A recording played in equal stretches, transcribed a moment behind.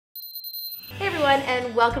everyone,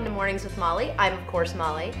 and welcome to Mornings with Molly. I'm, of course,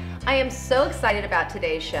 Molly. I am so excited about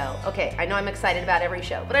today's show. Okay, I know I'm excited about every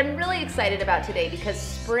show, but I'm really excited about today because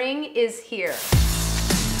spring is here.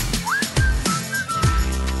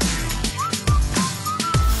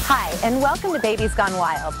 Hi, and welcome to Babies Gone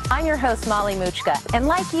Wild. I'm your host, Molly MOUCHKA, and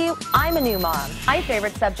like you, I'm a new mom. My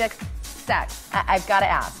favorite subject, sex. I've got to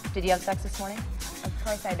ask, did you have sex this morning? Of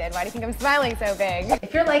course I did. Why do you think I'm smiling so big?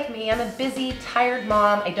 If you're like me, I'm a busy, tired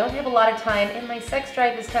mom. I don't have a lot of time, and my sex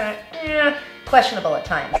drive is kind of questionable at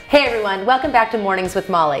times. Hey everyone, welcome back to Mornings with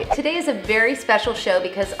Molly. Today is a very special show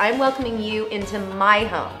because I'm welcoming you into my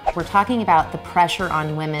home. We're talking about the pressure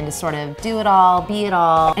on women to sort of do it all, be it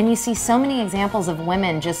all, and you see so many examples of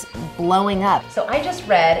women just blowing up. So I just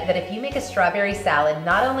read that if you make a strawberry salad,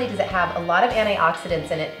 not only does it have a lot of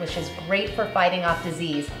antioxidants in it, which is great for fighting off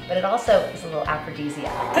disease, but it also is a little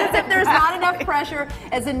aphrodisiac. As if there's not enough pressure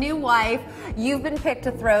as a new wife, you've been picked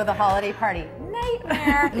to throw the holiday party.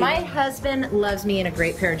 Nightmare. My husband loves me in a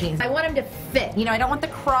great pair of jeans. I want him to fit. You know, I don't want the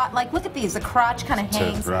crotch, like look at these, the crotch kind of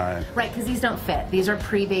hangs. Right. Right, because these don't fit. These are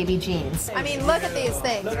pre-baby jeans. I mean, look at these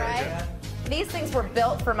things, right? These things were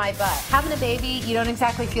built for my butt. Having a baby, you don't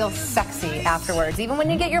exactly feel sexy afterwards. Even when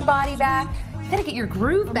you get your body back, you gotta get your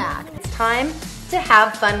groove back. It's time to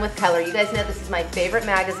have fun with color. You guys know this is my favorite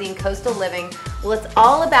magazine, Coastal Living. Well, it's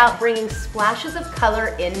all about bringing splashes of color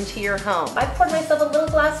into your home. I poured myself a little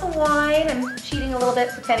glass of wine. I'm cheating a little bit,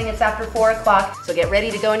 pretending it's after 4 o'clock. So get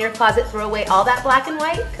ready to go in your closet, throw away all that black and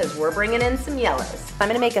white, because we're bringing in some yellows. I'm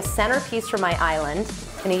gonna make a centerpiece for my island.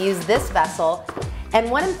 I'm gonna use this vessel. And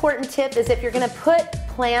one important tip is if you're gonna put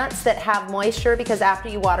plants that have moisture, because after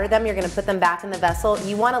you water them, you're gonna put them back in the vessel,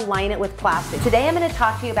 you wanna line it with plastic. Today I'm gonna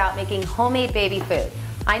talk to you about making homemade baby food.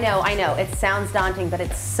 I know, it sounds daunting, but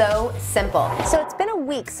it's so simple. So it's been a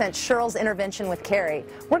week since Cheryl's intervention with Carrie.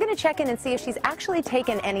 We're gonna check in and see if she's actually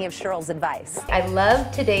taken any of Cheryl's advice. I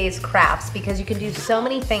love today's crafts because you can do so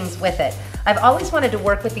many things with it. I've always wanted to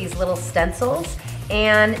work with these little stencils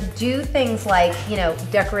and do things like, you know,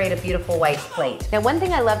 decorate a beautiful white plate. Now, one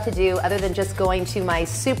thing I love to do, other than just going to my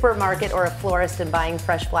supermarket or a florist and buying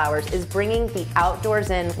fresh flowers, is bringing the outdoors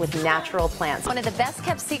in with natural plants. One of the best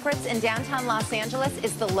kept secrets in downtown Los Angeles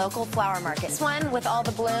is the local flower market. This one with all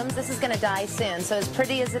the blooms, this is gonna die soon, so as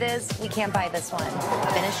pretty as it is, we can't buy this one.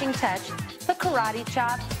 Finishing touch, the karate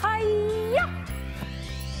chop. Hi-ya!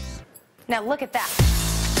 Now look at that.